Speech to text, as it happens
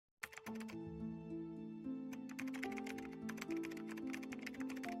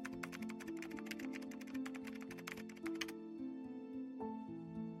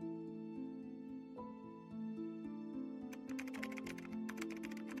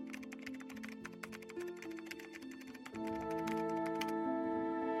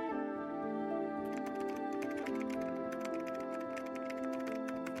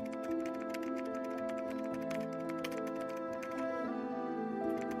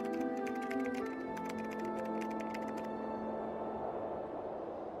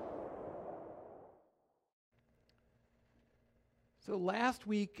So last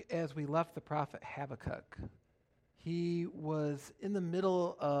week, as we left the prophet Habakkuk, he was in the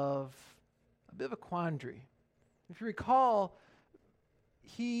middle of a bit of a quandary. If you recall,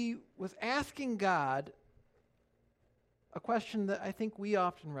 he was asking God a question that I think we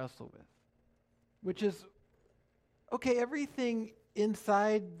often wrestle with, which is, okay, everything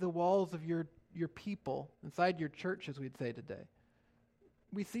inside the walls of your people, inside your church, as we'd say today,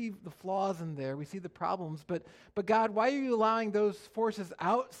 we see the flaws in there, we see the problems, but God, why are you allowing those forces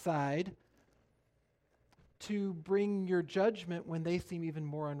outside to bring your judgment when they seem even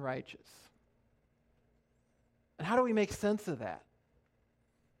more unrighteous? And how do we make sense of that?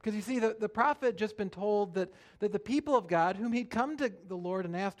 Because you see, the prophet had just been told that the people of God, whom he'd come to the Lord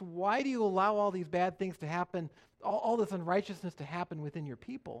and asked, why do you allow all these bad things to happen, all this unrighteousness to happen within your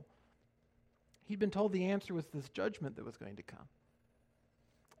people? He'd been told the answer was this judgment that was going to come.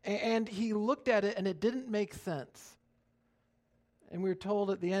 And he looked at it, and it didn't make sense. And we were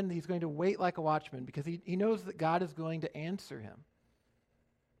told at the end he's going to wait like a watchman because he knows that God is going to answer him.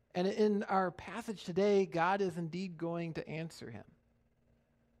 And in our passage today, God is indeed going to answer him.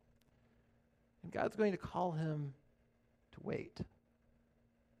 And God's going to call him to wait.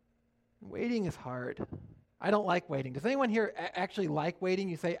 Waiting is hard. I don't like waiting. Does anyone here actually like waiting?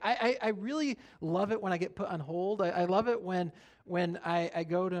 You say, I really love it when I get put on hold. I love it when I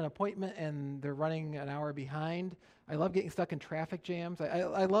go to an appointment and they're running an hour behind. I love getting stuck in traffic jams.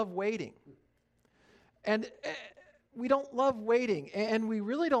 I love waiting. And we don't love waiting. And we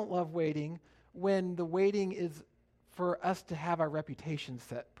really don't love waiting when the waiting is for us to have our reputation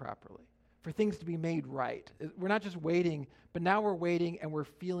set properly, for things to be made right. We're not just waiting, but now we're waiting and we're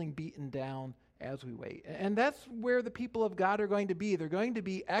feeling beaten down as we wait. And that's where the people of God are going to be. They're going to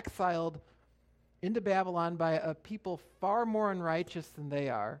be exiled into Babylon by a people far more unrighteous than they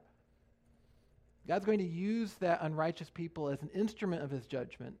are. God's going to use that unrighteous people as an instrument of his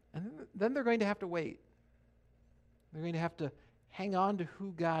judgment. And then they're going to have to wait. They're going to have to hang on to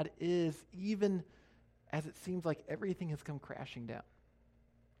who God is, even as it seems like everything has come crashing down.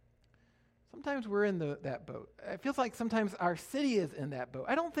 Sometimes we're in that boat. It feels like sometimes our city is in that boat.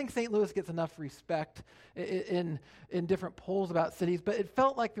 I don't think St. Louis gets enough respect in different polls about cities, but it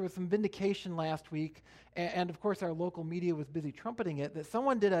felt like there was some vindication last week, and of course our local media was busy trumpeting it, that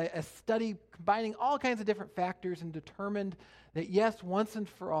someone did a study combining all kinds of different factors and determined that yes, once and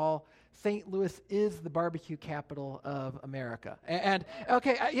for all, St. Louis is the barbecue capital of America. And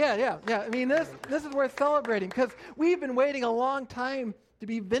okay, yeah. I mean, this is worth celebrating because we've been waiting a long time to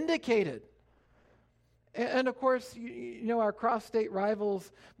be vindicated. And of course, you know, our cross-state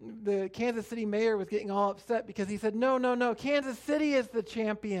rivals, the Kansas City mayor was getting all upset because he said, no, Kansas City is the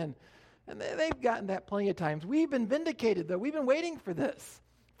champion. And they've gotten that plenty of times. We've been vindicated, though. We've been waiting for this.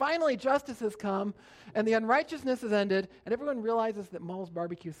 Finally, justice has come, and the unrighteousness has ended, and everyone realizes that Mull's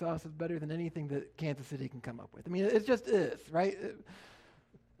barbecue sauce is better than anything that Kansas City can come up with. I mean, it just is, right?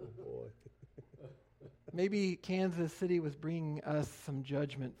 Oh, boy. Maybe Kansas City was bringing us some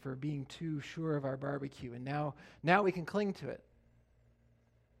judgment for being too sure of our barbecue, and now we can cling to it.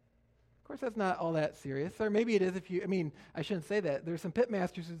 Of course, that's not all that serious. Or maybe it is I shouldn't say that. There's some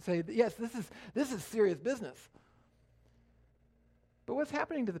pitmasters who say, yes, this is serious business. But what's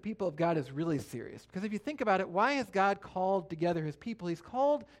happening to the people of God is really serious. Because if you think about it, why has God called together his people? He's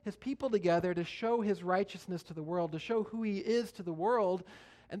called his people together to show his righteousness to the world, to show who he is to the world.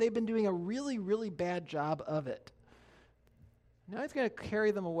 And they've been doing a really, really bad job of it. Now he's going to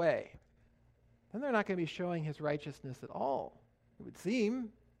carry them away. Then they're not going to be showing his righteousness at all, it would seem.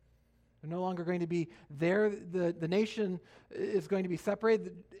 They're no longer going to be there. The nation is going to be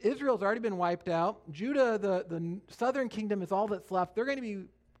separated. Israel's already been wiped out. Judah, the southern kingdom, is all that's left. They're going to be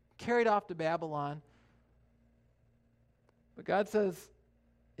carried off to Babylon. But God says,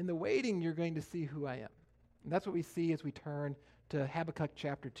 in the waiting, you're going to see who I am. And that's what we see as we turn to Habakkuk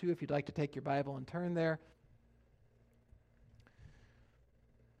chapter 2, if you'd like to take your Bible and turn there.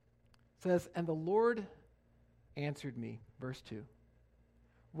 It says, and the Lord answered me, verse 2.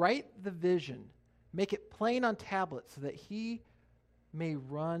 Write the vision, make it plain on tablets so that he may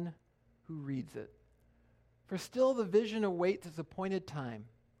run who reads it. For still the vision awaits its appointed time.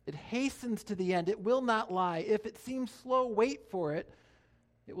 It hastens to the end. It will not lie. If it seems slow, wait for it.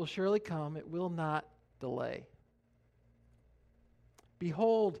 It will surely come. It will not delay.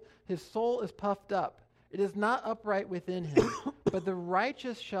 Behold, his soul is puffed up. It is not upright within him, but the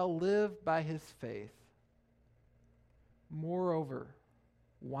righteous shall live by his faith. Moreover,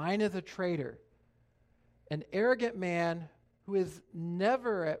 wine is a traitor, an arrogant man who is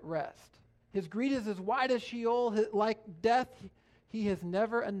never at rest. His greed is as wide as Sheol, like death, he has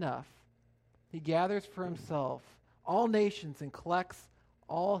never enough. He gathers for himself all nations and collects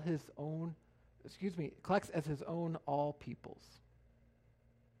collects as his own all peoples.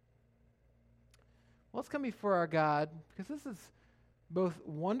 Well, let's come before our God, because this is both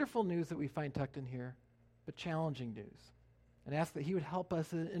wonderful news that we find tucked in here, but challenging news. And ask that he would help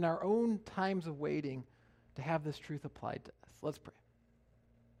us in our own times of waiting to have this truth applied to us. Let's pray.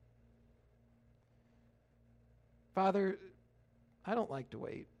 Father, I don't like to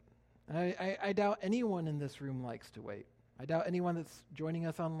wait. I doubt anyone in this room likes to wait. I doubt anyone that's joining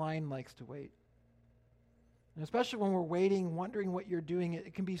us online likes to wait. And especially when we're waiting, wondering what you're doing,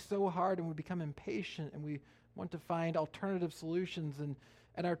 it can be so hard, and we become impatient, and we want to find alternative solutions, and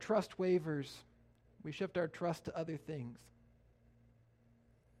our trust wavers. We shift our trust to other things.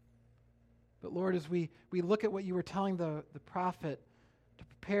 But Lord, as we look at what you were telling the prophet to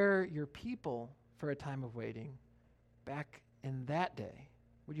prepare your people for a time of waiting back in that day,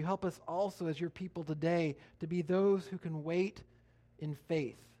 would you help us also as your people today to be those who can wait in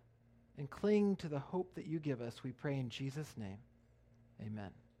faith and cling to the hope that you give us, we pray in Jesus' name.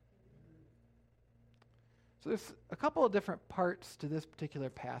 Amen. So there's a couple of different parts to this particular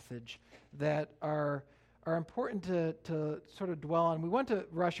passage that are important to sort of dwell on. We want to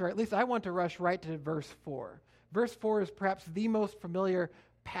rush, or at least I want to rush right to verse 4. Verse 4 is perhaps the most familiar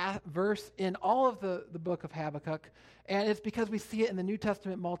verse in all of the book of Habakkuk, and it's because we see it in the New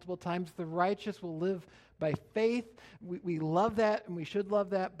Testament multiple times. The righteous will live by faith. We love that, and we should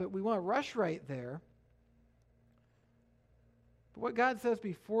love that, but we want to rush right there. But what God says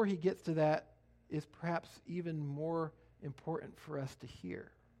before he gets to that is perhaps even more important for us to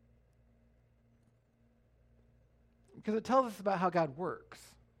hear. Because it tells us about how God works.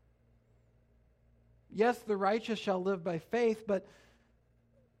 Yes, the righteous shall live by faith, but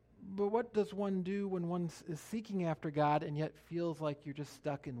what does one do when one is seeking after God and yet feels like you're just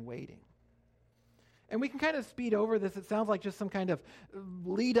stuck in waiting? And we can kind of speed over this. It sounds like just some kind of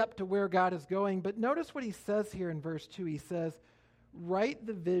lead up to where God is going. But notice what he says here in verse 2. He says, write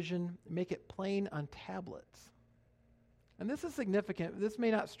the vision, make it plain on tablets. And this is significant. This may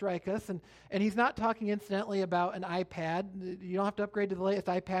not strike us. And he's not talking incidentally about an iPad. You don't have to upgrade to the latest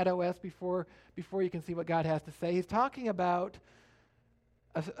iPad OS before you can see what God has to say. He's talking about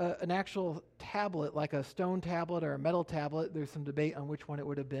an actual tablet, like a stone tablet or a metal tablet. There's some debate on which one it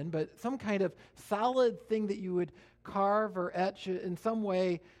would have been, but some kind of solid thing that you would carve or etch in some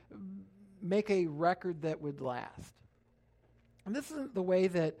way, make a record that would last. And this isn't the way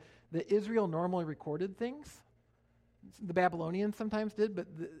that Israel normally recorded things. The Babylonians sometimes did, but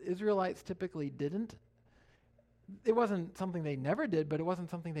the Israelites typically didn't. It wasn't something they never did, but it wasn't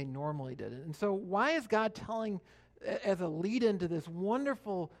something they normally did. And so why is God telling, as a lead into this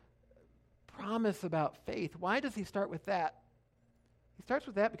wonderful promise about faith, why does he start with that? He starts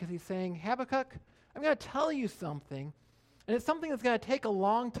with that because he's saying, Habakkuk, I'm going to tell you something, and it's something that's going to take a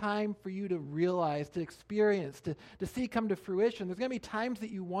long time for you to realize, to experience, to see come to fruition. There's going to be times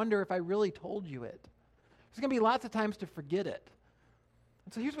that you wonder if I really told you it. There's going to be lots of times to forget it.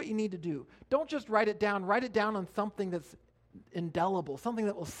 And so here's what you need to do. Don't just write it down. Write it down on something that's indelible, something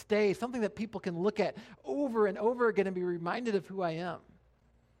that will stay, something that people can look at over and over again and be reminded of who I am.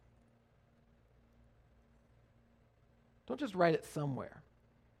 Don't just write it somewhere.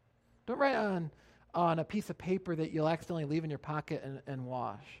 Don't write on a piece of paper that you'll accidentally leave in your pocket and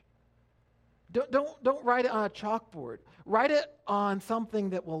wash. Don't write it on a chalkboard. Write it on something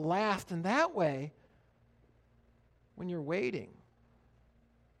that will last, and that way, when you're waiting,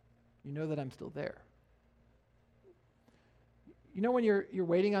 you know that I'm still there. You know when you're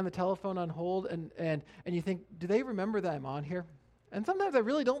waiting on the telephone on hold and you think, do they remember that I'm on here? And sometimes I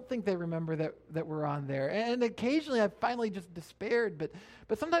really don't think they remember that we're on there. And occasionally I've finally just despaired, but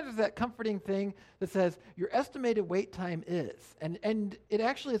sometimes there's that comforting thing that says your estimated wait time is, and it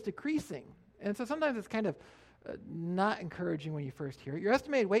actually is decreasing. And so sometimes it's kind of not encouraging when you first hear it. Your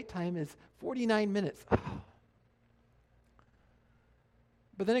estimated wait time is 49 minutes. Oh.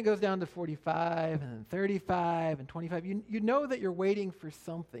 But then it goes down to 45 and then 35 and 25. You know that you're waiting for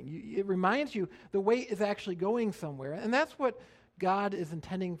something. It reminds you the wait is actually going somewhere. And that's what God is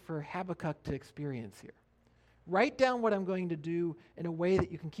intending for Habakkuk to experience here. Write down what I'm going to do in a way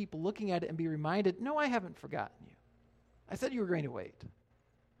that you can keep looking at it and be reminded, no, I haven't forgotten you. I said you were going to wait.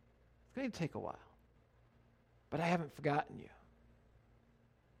 It's going to take a while. But I haven't forgotten you.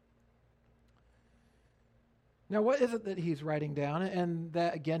 Now, what is it that he's writing down? And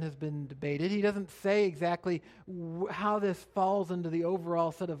that, again, has been debated. He doesn't say exactly how this falls into the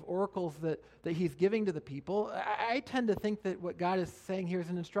overall set of oracles that he's giving to the people. I tend to think that what God is saying here is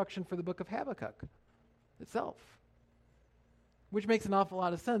an instruction for the book of Habakkuk itself. which makes an awful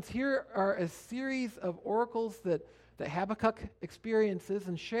lot of sense. Here are a series of oracles that Habakkuk experiences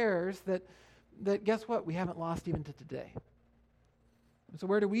and shares that guess what? We haven't lost even to today. So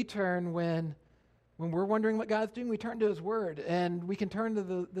where do we turn when we're wondering what God's doing? We turn to his word, and we can turn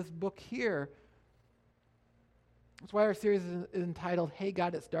to this book here. That's why our series is entitled, Hey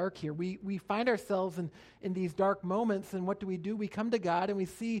God, It's Dark Here. We find ourselves in these dark moments, and what do? We come to God, and we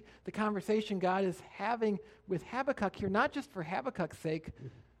see the conversation God is having with Habakkuk here, not just for Habakkuk's sake,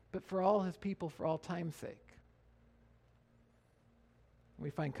 but for all his people, for all time's sake. We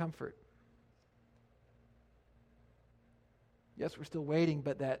find comfort. Yes, we're still waiting,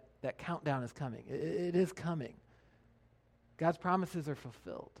 but that countdown is coming. It is coming. God's promises are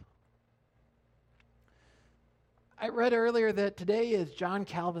fulfilled. I read earlier that today is John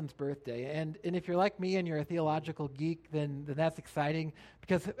Calvin's birthday, and if you're like me and you're a theological geek, then that's exciting,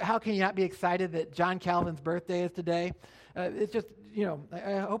 because how can you not be excited that John Calvin's birthday is today? It's just,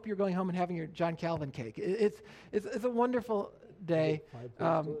 I hope you're going home and having your John Calvin cake. It's a wonderful day,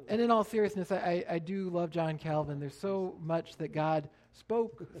 and in all seriousness, I do love John Calvin. There's so much that God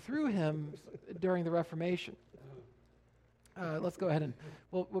spoke through him during the Reformation. Let's go ahead and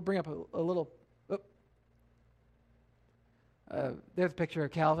we'll bring up a little. There's a picture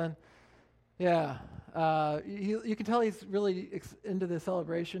of Calvin. Yeah, you can tell he's really into the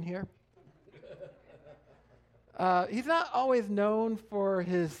celebration here. He's not always known for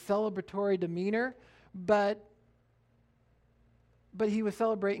his celebratory demeanor, but he was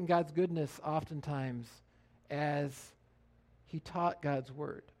celebrating God's goodness oftentimes as he taught God's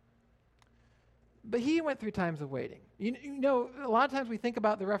word. But he went through times of waiting. You know, a lot of times we think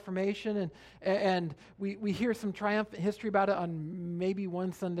about the Reformation and we hear some triumphant history about it on maybe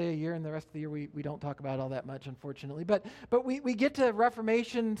one Sunday a year, and the rest of the year we don't talk about it all that much, unfortunately. But we get to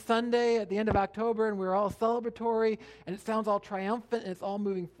Reformation Sunday at the end of October, and we're all celebratory, and it sounds all triumphant, and it's all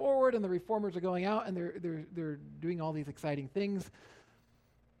moving forward, and the reformers are going out, and they're doing all these exciting things.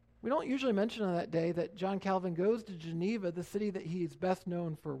 We don't usually mention on that day that John Calvin goes to Geneva, the city that he's best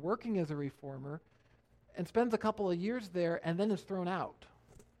known for working as a reformer, and spends a couple of years there and then is thrown out.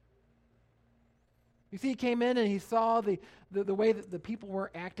 You see, he came in and he saw the way that the people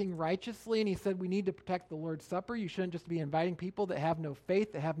weren't acting righteously, and he said, we need to protect the Lord's Supper. You shouldn't just be inviting people that have no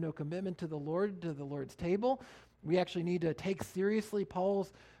faith, that have no commitment to the Lord, to the Lord's table. We actually need to take seriously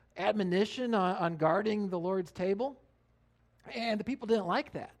Paul's admonition on guarding the Lord's table. And the people didn't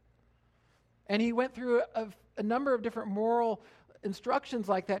like that. And he went through a number of different moral instructions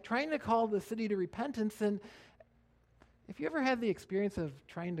like that, trying to call the city to repentance. And if you ever had the experience of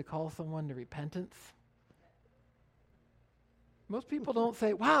trying to call someone to repentance, most people don't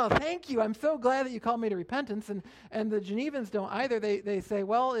say, wow, thank you, I'm so glad that you called me to repentance. And the Genevans don't either. They say,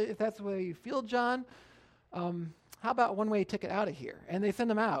 well, if that's the way you feel, John, how about one-way ticket out of here? And they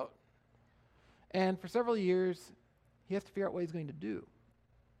send him out. And for several years, he has to figure out what he's going to do.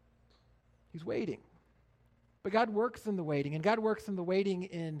 He's waiting. But God works in the waiting, and God works in the waiting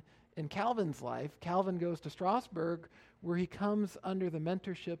in Calvin's life. Calvin goes to Strasbourg, where he comes under the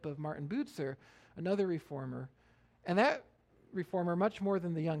mentorship of Martin Bucer, another reformer. And that reformer, much more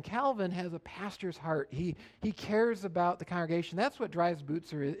than the young Calvin, has a pastor's heart. He cares about the congregation. That's what drives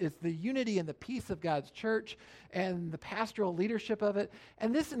Bucer, is the unity and the peace of God's church and the pastoral leadership of it.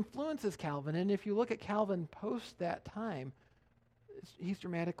 And this influences Calvin. And if you look at Calvin post that time, he's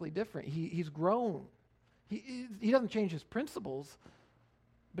dramatically different. He's grown. He doesn't change his principles,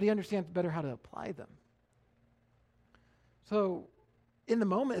 but he understands better how to apply them. So in the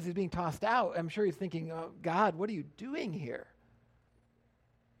moment as he's being tossed out, I'm sure he's thinking, oh, God, what are you doing here?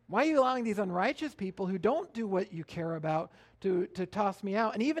 Why are you allowing these unrighteous people who don't do what you care about to toss me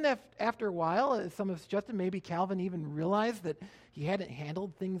out? And even if after a while, as some have suggested, maybe Calvin even realized that he hadn't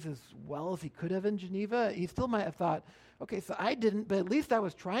handled things as well as he could have in Geneva, he still might have thought, okay, so I didn't, but at least I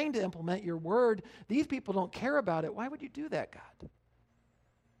was trying to implement your word. These people don't care about it. Why would you do that, God?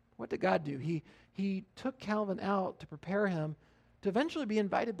 What did God do? He took Calvin out to prepare him to eventually be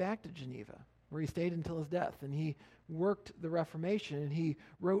invited back to Geneva, where he stayed until his death. And he worked the Reformation, and he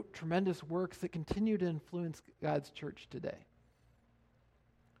wrote tremendous works that continue to influence God's church today.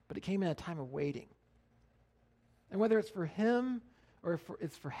 But it came in a time of waiting. And whether it's for him, or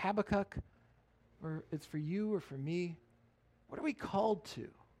it's for Habakkuk, or it's for you or for me, what are we called to?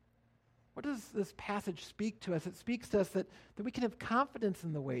 What does this passage speak to us? It speaks to us that we can have confidence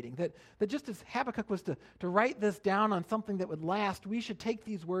in the waiting, that just as Habakkuk was to write this down on something that would last, we should take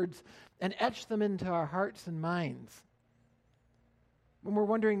these words and etch them into our hearts and minds. When we're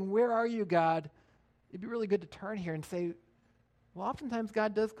wondering, where are you, God? It'd be really good to turn here and say, well, oftentimes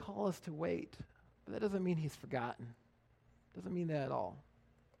God does call us to wait, but that doesn't mean he's forgotten. Doesn't mean that at all.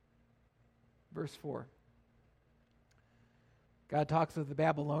 Verse 4. God talks of the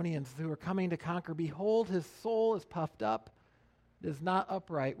Babylonians who are coming to conquer. Behold, his soul is puffed up. It is not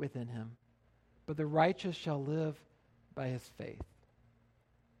upright within him, but the righteous shall live by his faith.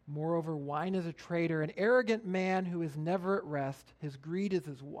 Moreover, wine is a traitor, an arrogant man who is never at rest. His greed is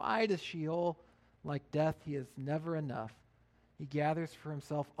as wide as Sheol. Like death, he is never enough. He gathers for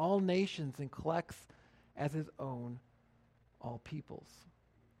himself all nations and collects as his own all peoples.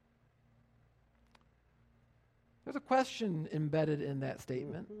 There's a question embedded in that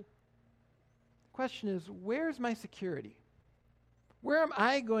statement. The question is, where's my security? Where am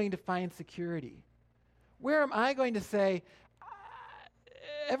I going to find security? Where am I going to say,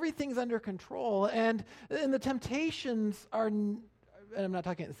 everything's under control, and the temptations are, and I'm not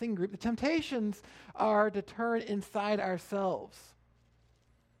talking about the singing group, the temptations are to turn inside ourselves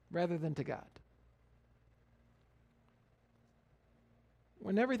rather than to God.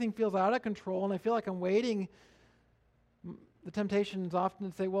 When everything feels out of control and I feel like I'm waiting, the temptation is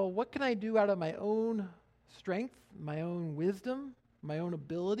often to say, well, what can I do out of my own strength, my own wisdom, my own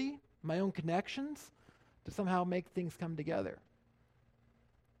ability, my own connections to somehow make things come together?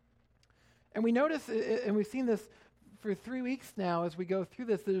 And we notice, and we've seen this for 3 weeks now as we go through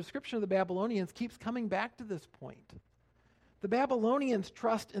this, the description of the Babylonians keeps coming back to this point. The Babylonians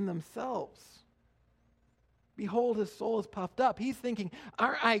trust in themselves. Behold, his soul is puffed up. He's thinking,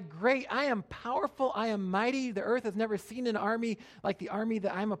 aren't I great? I am powerful. I am mighty. The earth has never seen an army like the army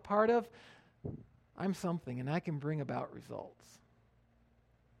that I'm a part of. I'm something, and I can bring about results.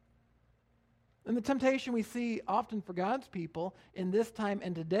 And the temptation we see often for God's people in this time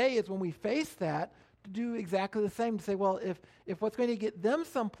and today is when we face that, to do exactly the same, to say, well, if what's going to get them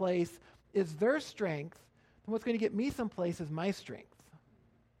someplace is their strength, then what's going to get me someplace is my strength.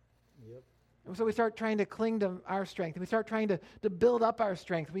 Yep. And so we start trying to cling to our strength, and we start trying to build up our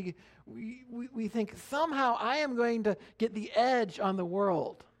strength. We think, somehow I am going to get the edge on the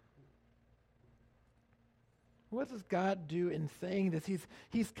world. What does God do in saying this?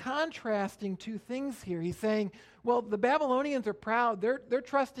 He's contrasting two things here. He's saying, well, the Babylonians are proud. They're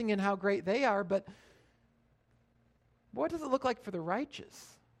trusting in how great they are, but what does it look like for the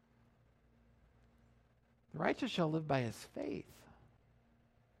righteous? The righteous shall live by his faith.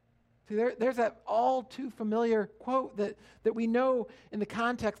 See, there's that all too familiar quote that we know in the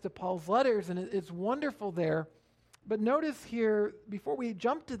context of Paul's letters, and it's wonderful there. But notice here, before we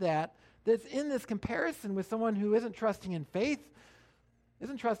jump to that, that's in this comparison with someone who isn't trusting in faith,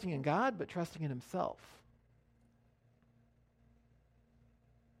 isn't trusting in God, but trusting in himself.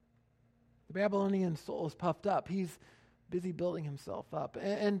 The Babylonian soul is puffed up. He's busy building himself up.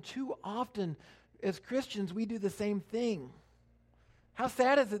 And too often, as Christians, we do the same thing. How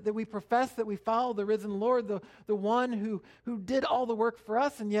sad is it that we profess that we follow the risen Lord, the one who did all the work for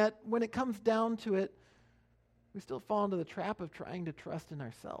us, and yet when it comes down to it, we still fall into the trap of trying to trust in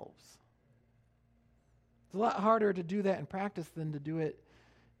ourselves. It's a lot harder to do that in practice than to do it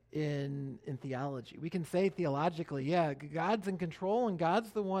in theology. We can say theologically, yeah, God's in control and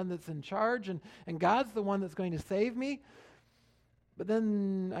God's the one that's in charge and God's the one that's going to save me. But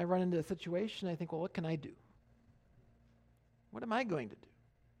then I run into a situation, I think, well, what can I do? What am I going to do?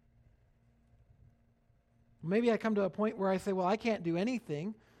 Maybe I come to a point where I say, well, I can't do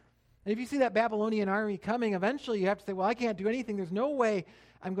anything. And if you see that Babylonian army coming, eventually you have to say, well, I can't do anything. There's no way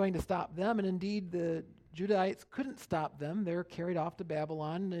I'm going to stop them. And indeed, the Judahites couldn't stop them. They're carried off to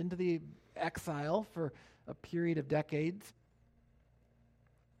Babylon into the exile for a period of decades.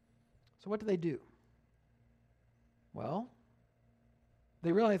 So what do? Well,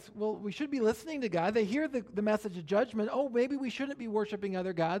 they realize, well, we should be listening to God. They hear the message of judgment. Oh, maybe we shouldn't be worshiping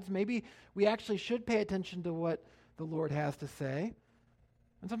other gods. Maybe we actually should pay attention to what the Lord has to say.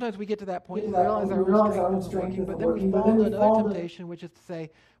 And sometimes we get to that point and realize our own strength isn't working, but then we fall into another temptation, which is to say,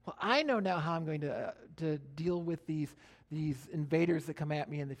 well, I know now how I'm going to deal with these invaders that come at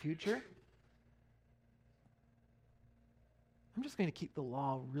me in the future. I'm just going to keep the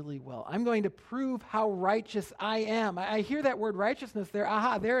law really well. I'm going to prove how righteous I am. I hear that word righteousness there.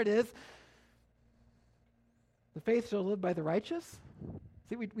 Aha, there it is. The faith shall live by the righteous.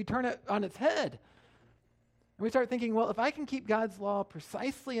 See, we turn it on its head. And we start thinking, well, if I can keep God's law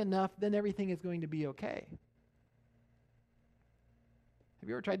precisely enough, then everything is going to be okay. Have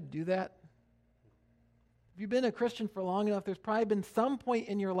you ever tried to do that? If you've been a Christian for long enough, there's probably been some point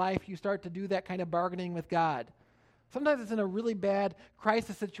in your life you start to do that kind of bargaining with God. Sometimes it's in a really bad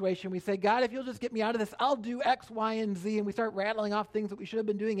crisis situation. We say, God, if you'll just get me out of this, I'll do X, Y, and Z. And we start rattling off things that we should have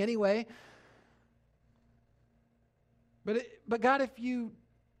been doing anyway. But God, if you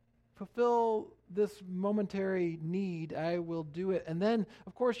fulfill this momentary need, I will do it. And then,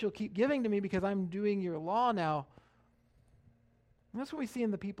 of course, you'll keep giving to me because I'm doing your law now. And that's what we see in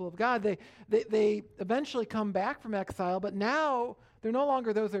the people of God. They eventually come back from exile, but now they're no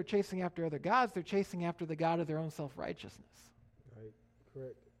longer those that are chasing after other gods. They're chasing after the God of their own self-righteousness. Right.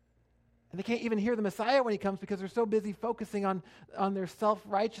 Correct. And they can't even hear the Messiah when he comes because they're so busy focusing on their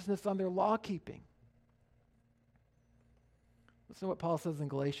self-righteousness, on their law-keeping. Listen to what Paul says in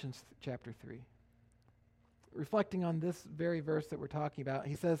Galatians chapter 3. Reflecting on this very verse that we're talking about,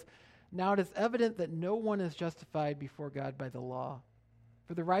 he says, "Now it is evident that no one is justified before God by the law,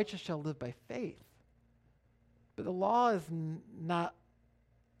 for the righteous shall live by faith. But the law is not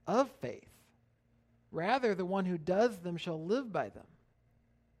of faith. Rather, the one who does them shall live by them.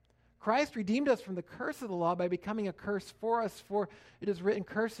 Christ redeemed us from the curse of the law by becoming a curse for us, for it is written,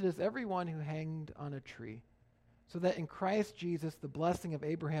 'Cursed is everyone who hanged on a tree,' so that in Christ Jesus the blessing of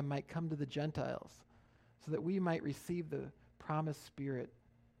Abraham might come to the Gentiles, so that we might receive the promised Spirit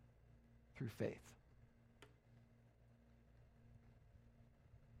through faith."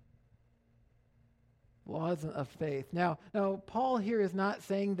 Laws of faith. Now, Paul here is not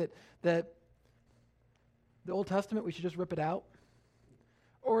saying that the Old Testament, we should just rip it out,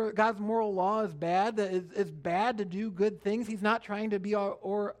 or God's moral law is bad, that it's bad to do good things. He's not trying to be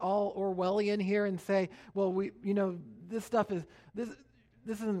all Orwellian here and say, well, this stuff is, this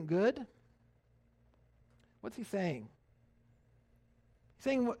isn't good. What's he saying? He's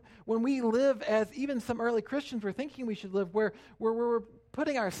saying when we live as even some early Christians were thinking we should live, where we're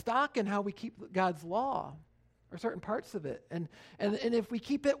putting our stock in how we keep God's law, or certain parts of it. And if we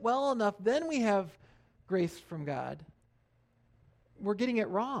keep it well enough, then we have grace from God. We're getting it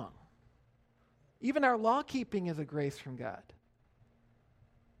wrong. Even our law keeping is a grace from God.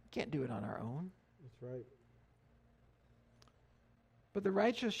 We can't do it on our own. That's right. But the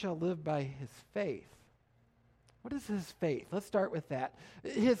righteous shall live by his faith. What is his faith? Let's start with that.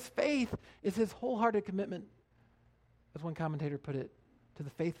 His faith is his wholehearted commitment, as one commentator put it, to the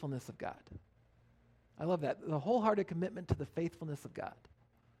faithfulness of God. I love that. The wholehearted commitment to the faithfulness of God.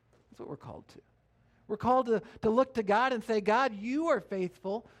 That's what we're called to. We're called to look to God and say, God, you are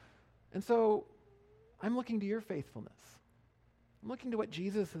faithful, and so I'm looking to your faithfulness. I'm looking to what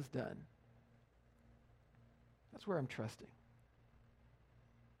Jesus has done. That's where I'm trusting.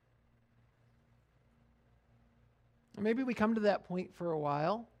 And maybe we come to that point for a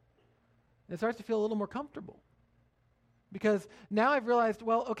while, and it starts to feel a little more comfortable. Because now I've realized,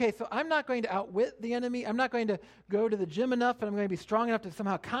 well, okay, so I'm not going to outwit the enemy. I'm not going to go to the gym enough, and I'm going to be strong enough to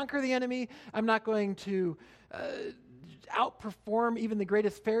somehow conquer the enemy. I'm not going to outperform even the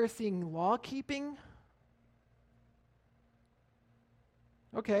greatest Pharisee in law-keeping.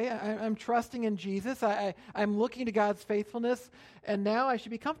 Okay, I'm trusting in Jesus. I'm looking to God's faithfulness, and now I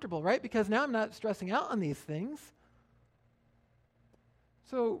should be comfortable, right? Because now I'm not stressing out on these things.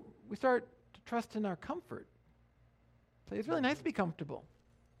 So we start to trust in our comfort. So it's really nice to be comfortable.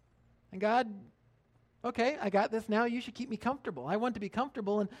 And God, okay, I got this now. You should keep me comfortable. I want to be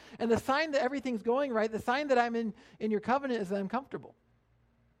comfortable. And the sign that everything's going right, the sign that I'm in your covenant is that I'm comfortable.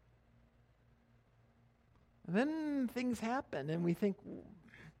 And then things happen, and we think,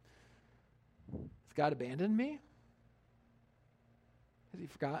 has God abandoned me? Has he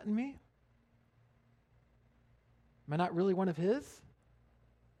forgotten me? Am I not really one of his?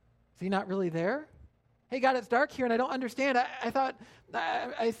 Is he not really there? Hey, God, it's dark here and I don't understand. I thought,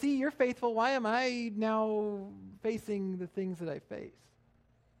 I see you're faithful. Why am I now facing the things that I face?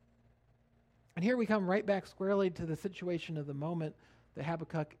 And here we come right back squarely to the situation of the moment that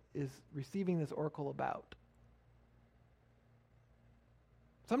Habakkuk is receiving this oracle about.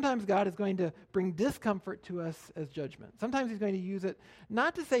 Sometimes God is going to bring discomfort to us as judgment. Sometimes he's going to use it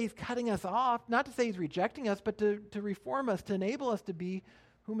not to say he's cutting us off, not to say he's rejecting us, but to reform us, to enable us to be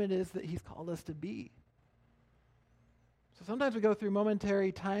whom it is that he's called us to be. So sometimes we go through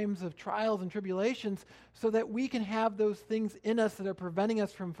momentary times of trials and tribulations so that we can have those things in us that are preventing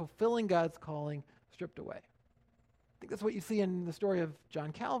us from fulfilling God's calling stripped away. I think that's what you see in the story of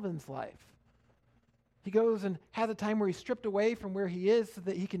John Calvin's life. He goes and has a time where he's stripped away from where he is so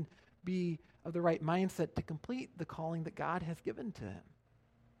that he can be of the right mindset to complete the calling that God has given to him.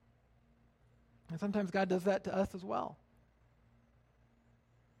 And sometimes God does that to us as well.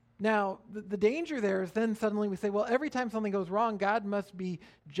 Now, the danger there is then suddenly we say, well, every time something goes wrong, God must be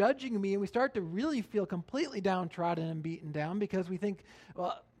judging me. And we start to really feel completely downtrodden and beaten down because we think,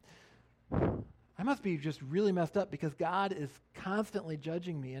 well, I must be just really messed up because God is constantly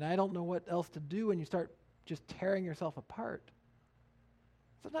judging me and I don't know what else to do, and you start just tearing yourself apart.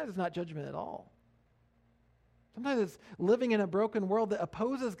 Sometimes it's not judgment at all. Sometimes it's living in a broken world that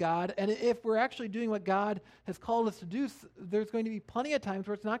opposes God, and if we're actually doing what God has called us to do, there's going to be plenty of times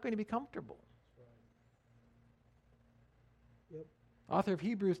where it's not going to be comfortable. Yep. Author of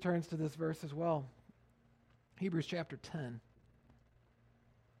Hebrews turns to this verse as well. Hebrews chapter 10.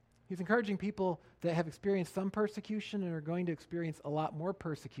 He's encouraging people that have experienced some persecution and are going to experience a lot more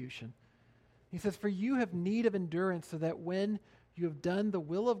persecution. He says, "For you have need of endurance, so that when you have done the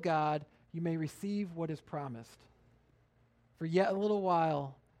will of God, you may receive what is promised. For yet a little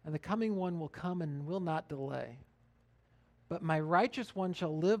while, and the coming one will come and will not delay. But my righteous one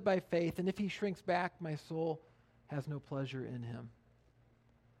shall live by faith, and if he shrinks back, my soul has no pleasure in him.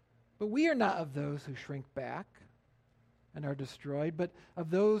 But we are not of those who shrink back and are destroyed, but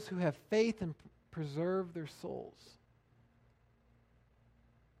of those who have faith and preserve their souls."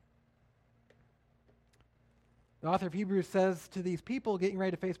 The author of Hebrews says to these people getting ready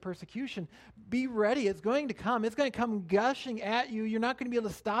to face persecution, be ready. It's going to come. It's going to come gushing at you. You're not going to be able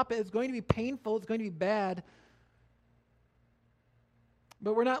to stop it. It's going to be painful. It's going to be bad.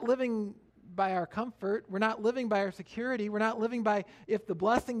 But we're not living by our comfort. We're not living by our security. We're not living by if the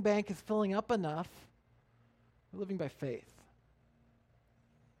blessing bank is filling up enough. We're living by faith.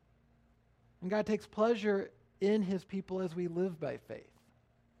 And God takes pleasure in his people as we live by faith.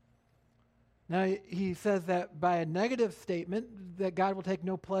 Now, he says that by a negative statement, that God will take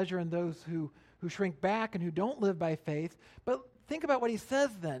no pleasure in those who shrink back and who don't live by faith. But think about what he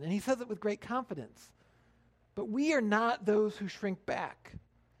says then, and he says it with great confidence. But we are not those who shrink back.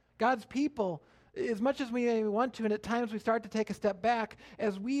 God's people, as much as we may want to, and at times we start to take a step back,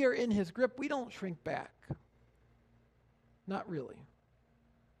 as we are in his grip, we don't shrink back. Not really.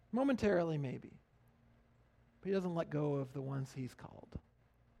 Momentarily, maybe. But he doesn't let go of the ones he's called.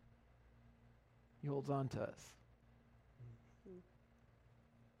 He holds on to us.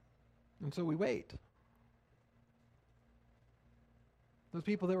 And so we wait. Those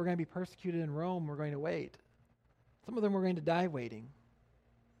people that were going to be persecuted in Rome were going to wait. Some of them were going to die waiting.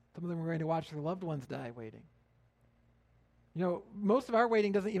 Some of them were going to watch their loved ones die waiting. You know, most of our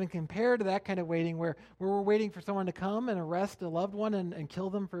waiting doesn't even compare to that kind of waiting where we're waiting for someone to come and arrest a loved one and kill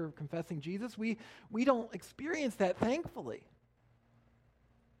them for confessing Jesus. We don't experience that, thankfully.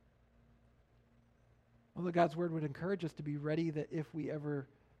 Although God's word would encourage us to be ready that if we ever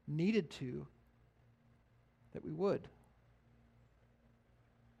needed to, that we would.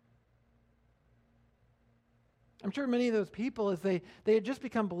 I'm sure many of those people, as they had just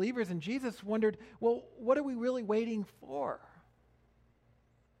become believers in Jesus, wondered, well, what are we really waiting for?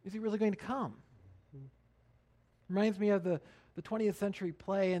 Is he really going to come? Reminds me of the 20th century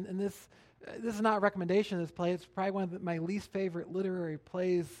play, and this is not a recommendation of this play. It's probably one of my least favorite literary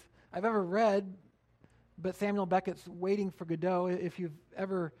plays I've ever read, but Samuel Beckett's Waiting for Godot. If you've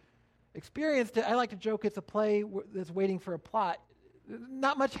ever experienced it, I like to joke it's a play that's waiting for a plot.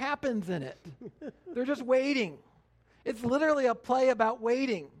 Not much happens in it. They're just waiting. It's literally a play about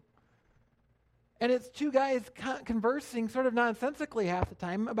waiting. And it's two guys conversing sort of nonsensically half the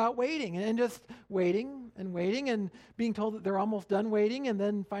time about waiting and just waiting and being told that they're almost done waiting and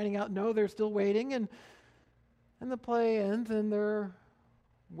then finding out, no, they're still waiting. And the play ends and they're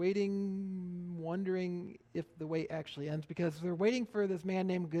waiting, wondering if the wait actually ends because they're waiting for this man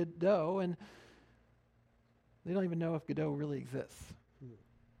named Godot and they don't even know if Godot really exists.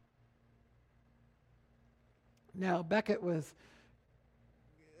 Now, Beckett was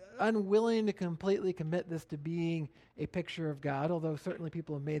unwilling to completely commit this to being a picture of God, although certainly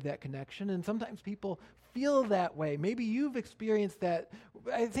people have made that connection, and sometimes people feel that way. Maybe you've experienced that.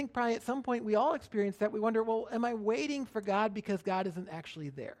 I think probably at some point we all experience that. We wonder, well, am I waiting for God because God isn't actually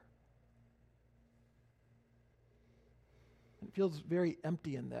there? It feels very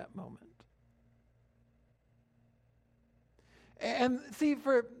empty in that moment. And see,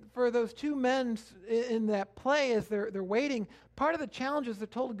 for those two men in that play, as they're waiting, part of the challenge is they're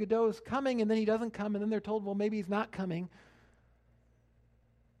told Godot is coming, and then he doesn't come, and then they're told, well, maybe he's not coming.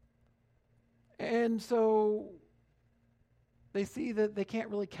 And so they see that they can't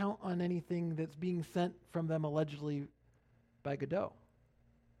really count on anything that's being sent from them allegedly by Godot.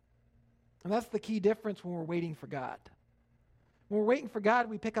 And that's the key difference when we're waiting for God. When we're waiting for God,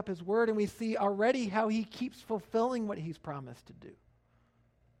 we pick up his word and we see already how he keeps fulfilling what he's promised to do.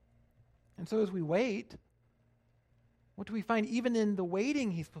 And so as we wait, what do we find? Even in the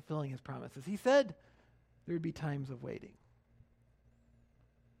waiting, he's fulfilling his promises. He said there would be times of waiting.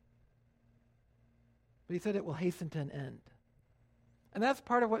 But he said it will hasten to an end. And that's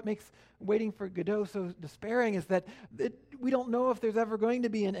part of what makes waiting for Godot so despairing is that we don't know if there's ever going to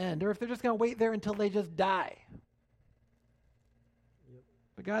be an end or if they're just going to wait there until they just die.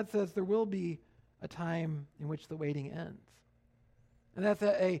 But God says there will be a time in which the waiting ends. And that's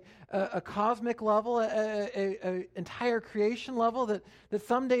a cosmic level, a entire creation level, that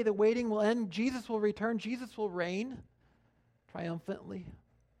someday the waiting will end. Jesus will return. Jesus will reign triumphantly.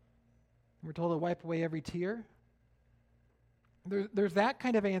 And we're told to wipe away every tear. There's that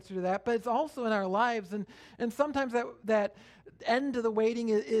kind of answer to that, but it's also in our lives. And sometimes that end to the waiting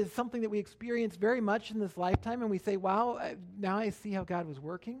is something that we experience very much in this lifetime, and we say, wow, now I see how God was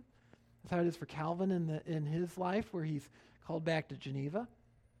working. That's how it is for Calvin in his life, where he's called back to Geneva.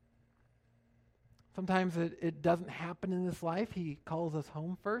 Sometimes it doesn't happen in this life. He calls us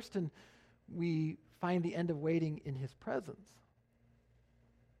home first, and we find the end of waiting in his presence.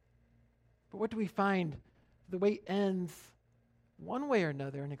 But what do we find? The wait ends one way or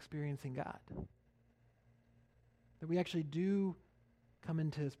another in experiencing God. That we actually do come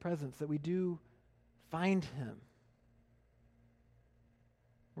into his presence, that we do find him.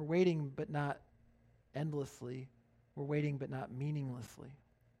 We're waiting, but not endlessly. We're waiting, but not meaninglessly.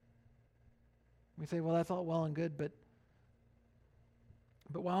 We say, well, that's all well and good, but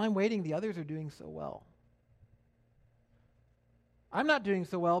while I'm waiting, the others are doing so well. I'm not doing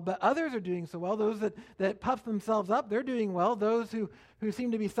so well, but others are doing so well. Those that puff themselves up, they're doing well. Those who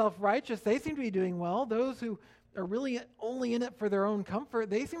seem to be self-righteous, they seem to be doing well. Those who are really only in it for their own comfort,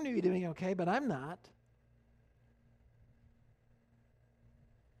 they seem to be doing okay, but I'm not.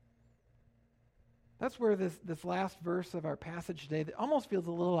 That's where this last verse of our passage today that almost feels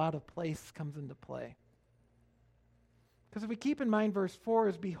a little out of place comes into play. Because if we keep in mind verse 4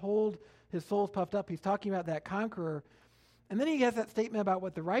 is, behold, his soul's puffed up. He's talking about that conqueror. And then he has that statement about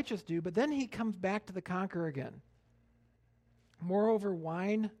what the righteous do, but then he comes back to the conqueror again. Moreover,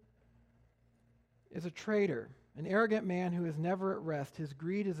 wine is a traitor, an arrogant man who is never at rest. His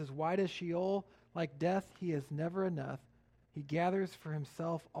greed is as wide as Sheol. Like death, he is never enough. He gathers for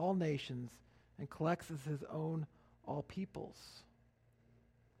himself all nations and collects as his own all peoples.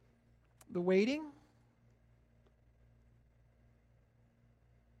 The waiting,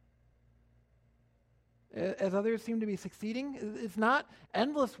 as others seem to be succeeding, it's not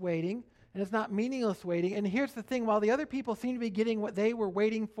endless waiting, and it's not meaningless waiting. And here's the thing, while the other people seem to be getting what they were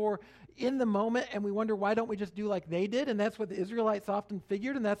waiting for in the moment, and we wonder, why don't we just do like they did? And that's what the Israelites often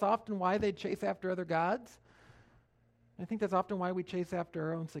figured, and that's often why they chase after other gods. I think that's often why we chase after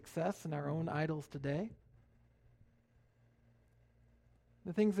our own success and our own idols today.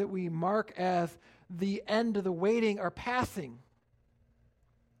 The things that we mark as the end of the waiting are passing.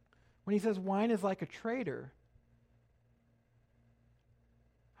 When he says wine is like a traitor,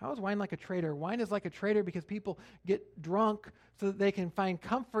 how is wine like a traitor? Wine is like a traitor because people get drunk so that they can find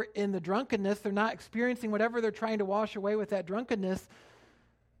comfort in the drunkenness. They're not experiencing whatever they're trying to wash away with that drunkenness,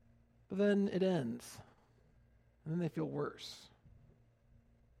 but then it ends. And then they feel worse.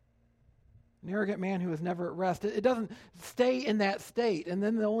 An arrogant man who is never at rest. It doesn't stay in that state. And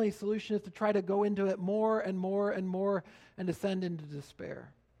then the only solution is to try to go into it more and more and more and descend into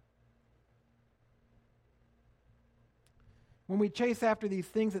despair. When we chase after these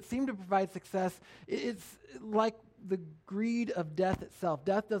things that seem to provide success, it's like the greed of death itself.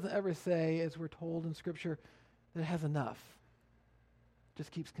 Death doesn't ever say, as we're told in Scripture, that it has enough. It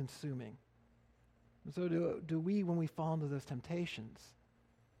just keeps consuming. And so do we when we fall into those temptations.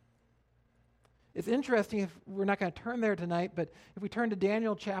 It's interesting, if we're not going to turn there tonight, but if we turn to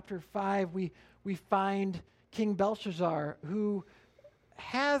Daniel chapter 5, we find King Belshazzar, who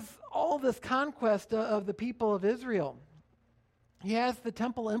has all this conquest of the people of Israel. He has the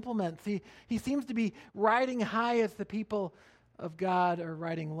temple implements. He seems to be riding high as the people of God are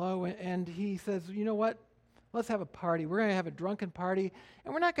riding low. And he says, you know what? Let's have a party. We're going to have a drunken party.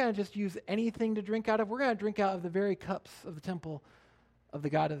 And we're not going to just use anything to drink out of. We're going to drink out of the very cups of the temple of the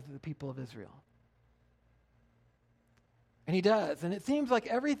God of the people of Israel. And he does. And it seems like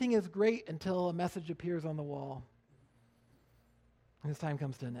everything is great until a message appears on the wall. And his time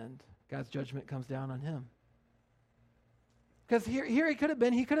comes to an end. God's judgment comes down on him. Because here he could have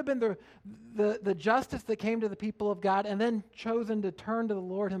been the justice that came to the people of God and then chosen to turn to the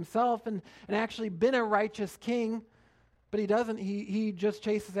Lord himself and actually been a righteous king. But he doesn't. He just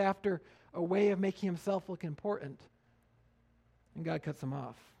chases after a way of making himself look important. And God cuts him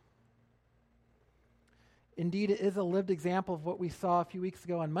off. Indeed, it is a lived example of what we saw a few weeks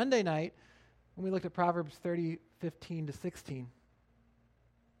ago on Monday night when we looked at Proverbs 30:15-16.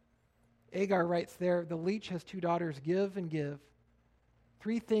 Agar writes there, the leech has two daughters, give and give.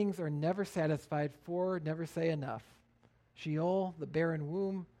 Three things are never satisfied, four never say enough. Sheol, the barren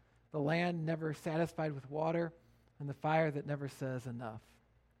womb, the land never satisfied with water, and the fire that never says enough.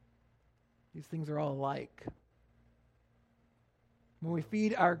 These things are all alike. When we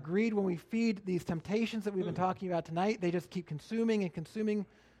feed our greed, when we feed these temptations that we've been talking about tonight, they just keep consuming and consuming,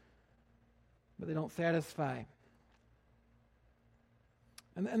 but they don't satisfy.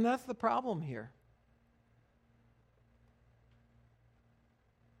 And that's the problem here.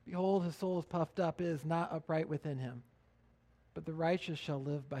 Behold, his soul is puffed up, it is not upright within him, but the righteous shall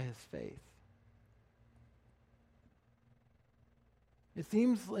live by his faith. It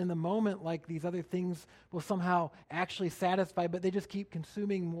seems in the moment like these other things will somehow actually satisfy, but they just keep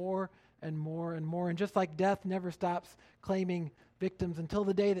consuming more and more and more. And just like death never stops claiming victims until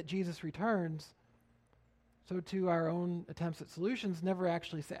the day that Jesus returns, so too our own attempts at solutions never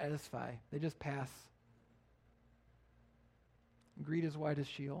actually satisfy. They just pass. Greed is white as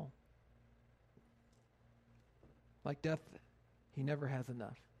Sheol. Like death, he never has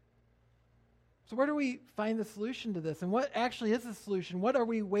enough. So where do we find the solution to this? And what actually is the solution? What are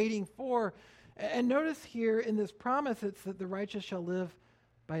we waiting for? And notice here in this promise, it's that the righteous shall live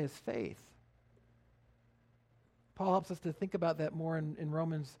by his faith. Paul helps us to think about that more in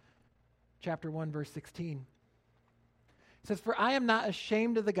Romans chapter 1, verse 16. It says, "For I am not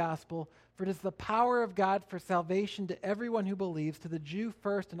ashamed of the gospel, for it is the power of God for salvation to everyone who believes, to the Jew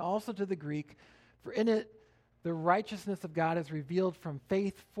first and also to the Greek. For in it the righteousness of God is revealed from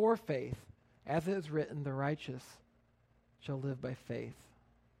faith for faith. As it is written, the righteous shall live by faith."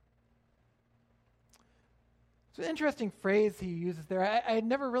 It's an interesting phrase he uses there. I had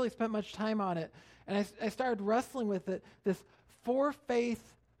never really spent much time on it, and I started wrestling with it. This for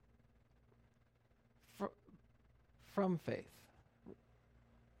faith, from faith,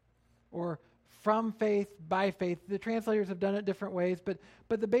 or from faith, by faith. The translators have done it different ways, but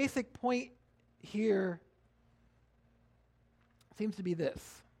the basic point here seems to be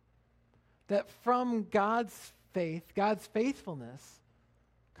this: that from God's faith, God's faithfulness,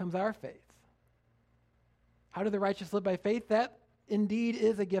 comes our faith. How do the righteous live by faith? That indeed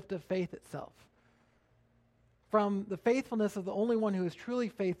is a gift of faith itself. From the faithfulness of the only one who is truly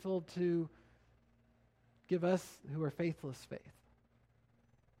faithful to give us who are faithless faith.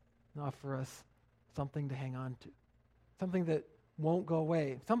 And offer us something to hang on to. Something that won't go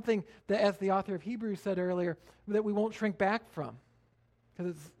away. Something that, as the author of Hebrews said earlier, that we won't shrink back from.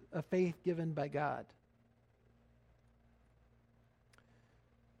 Because it's a faith given by God.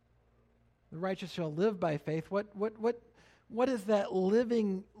 The righteous shall live by faith. What is that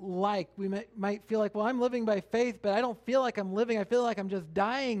living like? We might feel like, well, I'm living by faith, but I don't feel like I'm living. I feel like I'm just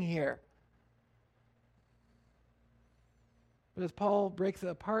dying here. But as Paul breaks it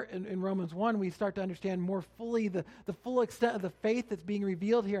apart in Romans 1, we start to understand more fully the full extent of the faith that's being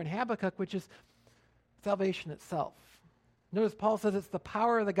revealed here in Habakkuk, which is salvation itself. Notice Paul says it's the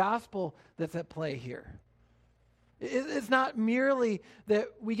power of the gospel that's at play here. It's not merely that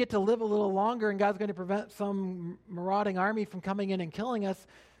we get to live a little longer and God's going to prevent some marauding army from coming in and killing us.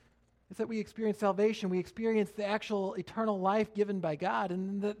 It's that we experience salvation. We experience the actual eternal life given by God,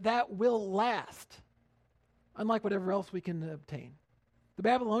 and that will last, unlike whatever else we can obtain. The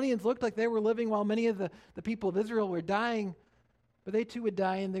Babylonians looked like they were living while many of the people of Israel were dying, but they too would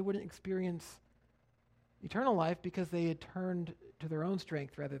die and they wouldn't experience eternal life because they had turned to their own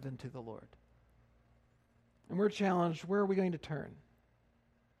strength rather than to the Lord. And we're challenged, where are we going to turn?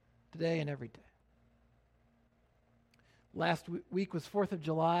 Today and every day. Last week was 4th of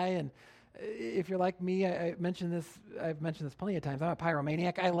July, and if you're like me, I've mentioned this plenty of times. I'm a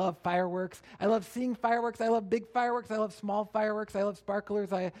pyromaniac. I love fireworks. I love seeing fireworks. I love big fireworks. I love small fireworks. I love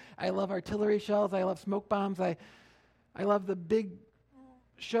sparklers. I love artillery shells. I love smoke bombs. I love the big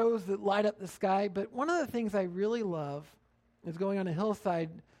shows that light up the sky. But one of the things I really love is going on a hillside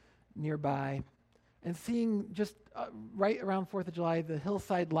nearby and seeing just right around 4th of July, the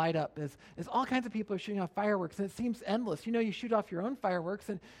hillside light up as all kinds of people are shooting off fireworks, and it seems endless. You know, you shoot off your own fireworks,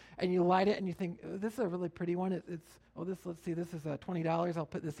 and you light it, and you think, oh, this is a really pretty one. Let's see, this is $20. I'll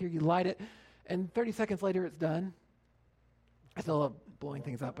put this here. You light it, and 30 seconds later, it's done. I still love blowing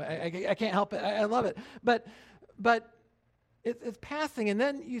things up. I can't help it. I love it. But it's passing, and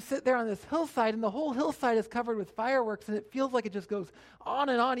then you sit there on this hillside, and the whole hillside is covered with fireworks, and it feels like it just goes on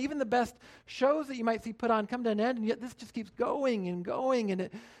and on. Even the best shows that you might see put on come to an end, and yet this just keeps going and going, and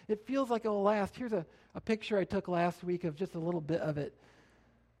it feels like it will last. Here's a picture I took last week of just a little bit of it.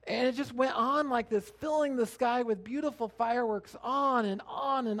 And it just went on like this, filling the sky with beautiful fireworks on and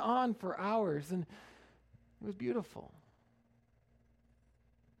on and on for hours, and it was beautiful.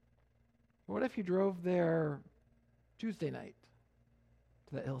 What if you drove there Tuesday night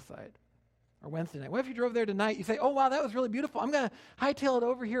to that hillside, or Wednesday night? What if you drove there tonight? You say, oh, wow, that was really beautiful. I'm going to hightail it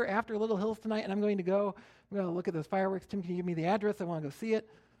over here after Little Hills tonight, and I'm going to look at those fireworks. Tim, can you give me the address? I want to go see it.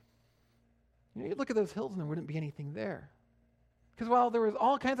 You look at those hills, and there wouldn't be anything there. Because while there was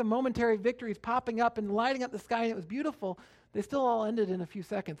all kinds of momentary victories popping up and lighting up the sky and it was beautiful, they still all ended in a few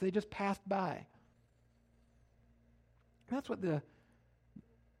seconds. They just passed by. That's what the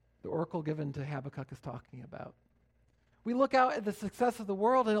oracle given to Habakkuk is talking about. We look out at the success of the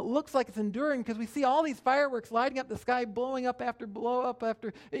world, and it looks like it's enduring because we see all these fireworks lighting up the sky, blowing up after blow up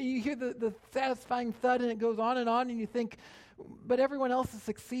after. You hear the satisfying thud, and it goes on, and you think, but everyone else is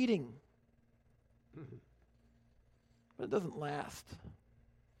succeeding. But it doesn't last.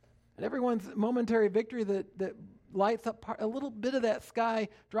 And everyone's momentary victory that lights up a little bit of that sky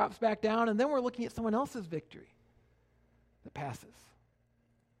drops back down, and then we're looking at someone else's victory that passes.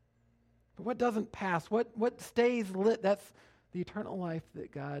 But what doesn't pass? What stays lit? That's the eternal life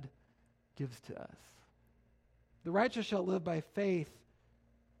that God gives to us. The righteous shall live by faith,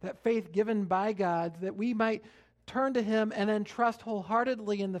 that faith given by God, that we might turn to him and then trust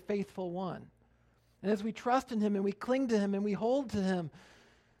wholeheartedly in the faithful one. And as we trust in him and we cling to him and we hold to him,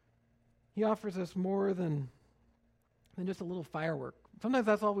 he offers us more than just a little firework. Sometimes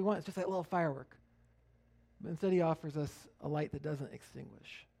that's all we want, it's just that little firework. But instead he offers us a light that doesn't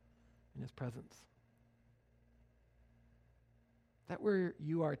extinguish in his presence. Is that where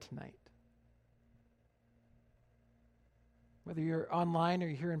you are tonight? Whether you're online or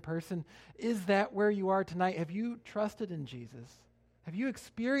you're here in person, is that where you are tonight? Have you trusted in Jesus? Have you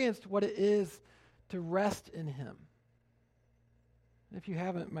experienced what it is to rest in him? And if you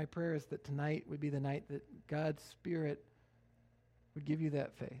haven't, my prayer is that tonight would be the night that God's Spirit would give you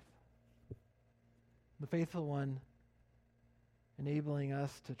that faith. The faithful one enabling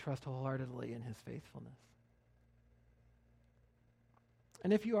us to trust wholeheartedly in his faithfulness.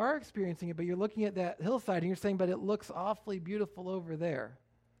 And if you are experiencing it, but you're looking at that hillside and you're saying, but it looks awfully beautiful over there.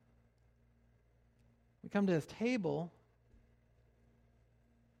 We come to his table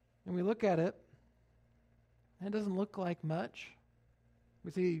and we look at it, and it doesn't look like much.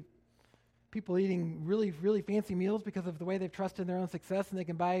 We see people eating really, really fancy meals because of the way they've trusted in their own success, and they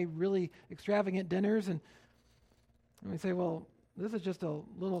can buy really extravagant dinners. And we say, well, this is just a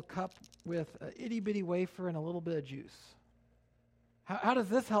little cup with an itty-bitty wafer and a little bit of juice. How does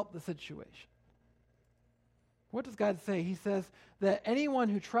this help the situation? What does God say? He says that anyone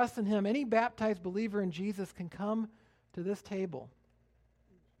who trusts in him, any baptized believer in Jesus, can come to this table.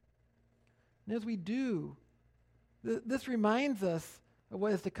 And as we do, this reminds us of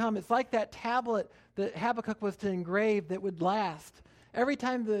what is to come. It's like that tablet that Habakkuk was to engrave that would last. Every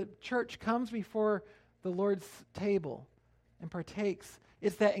time the church comes before the Lord's table and partakes,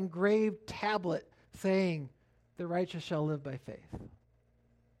 it's that engraved tablet saying, the righteous shall live by faith.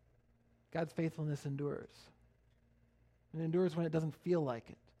 God's faithfulness endures. It endures when it doesn't feel like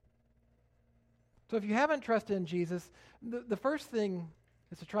it. So if you haven't trusted in Jesus, the first thing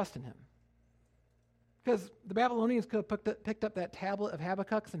is to trust in him. Because the Babylonians could have picked up that tablet of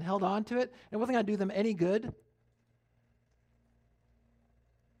Habakkuk's and held on to it. It wasn't going to do them any good.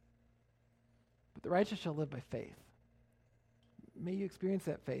 But the righteous shall live by faith. May you experience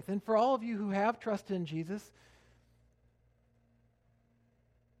that faith. And for all of you who have trusted in Jesus,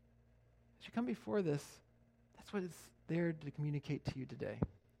 as you come before this, that's what it's there to communicate to you today.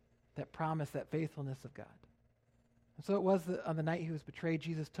 That promise, that faithfulness of God. And so it was that on the night he was betrayed,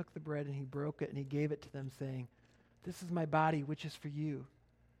 Jesus took the bread and he broke it and he gave it to them, saying, this is my body, which is for you.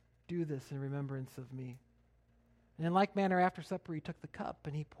 Do this in remembrance of me. And in like manner, after supper, he took the cup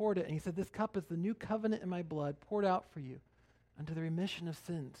and he poured it, and he said, this cup is the new covenant in my blood, poured out for you unto the remission of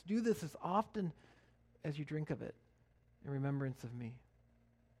sins. Do this as often as you drink of it in remembrance of me.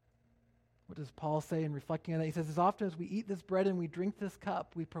 What does Paul say in reflecting on that? He says, as often as we eat this bread and we drink this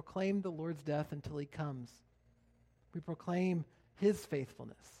cup, we proclaim the Lord's death until he comes. We proclaim his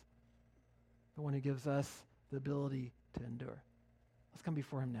faithfulness, the one who gives us the ability to endure. Let's come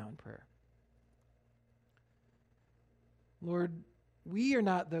before him now in prayer. Lord, we are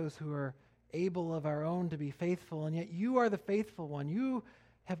not those who are able of our own to be faithful, and yet you are the faithful one. You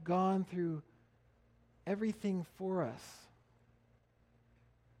have gone through everything for us.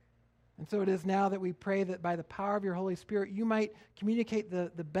 And so it is now that we pray that by the power of your Holy Spirit, you might communicate the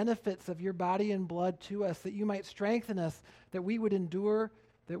benefits of your body and blood to us, that you might strengthen us, that we would endure,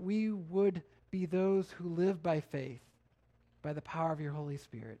 that we would be those who live by faith, by the power of your Holy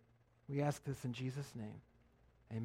Spirit. We ask this in Jesus' name.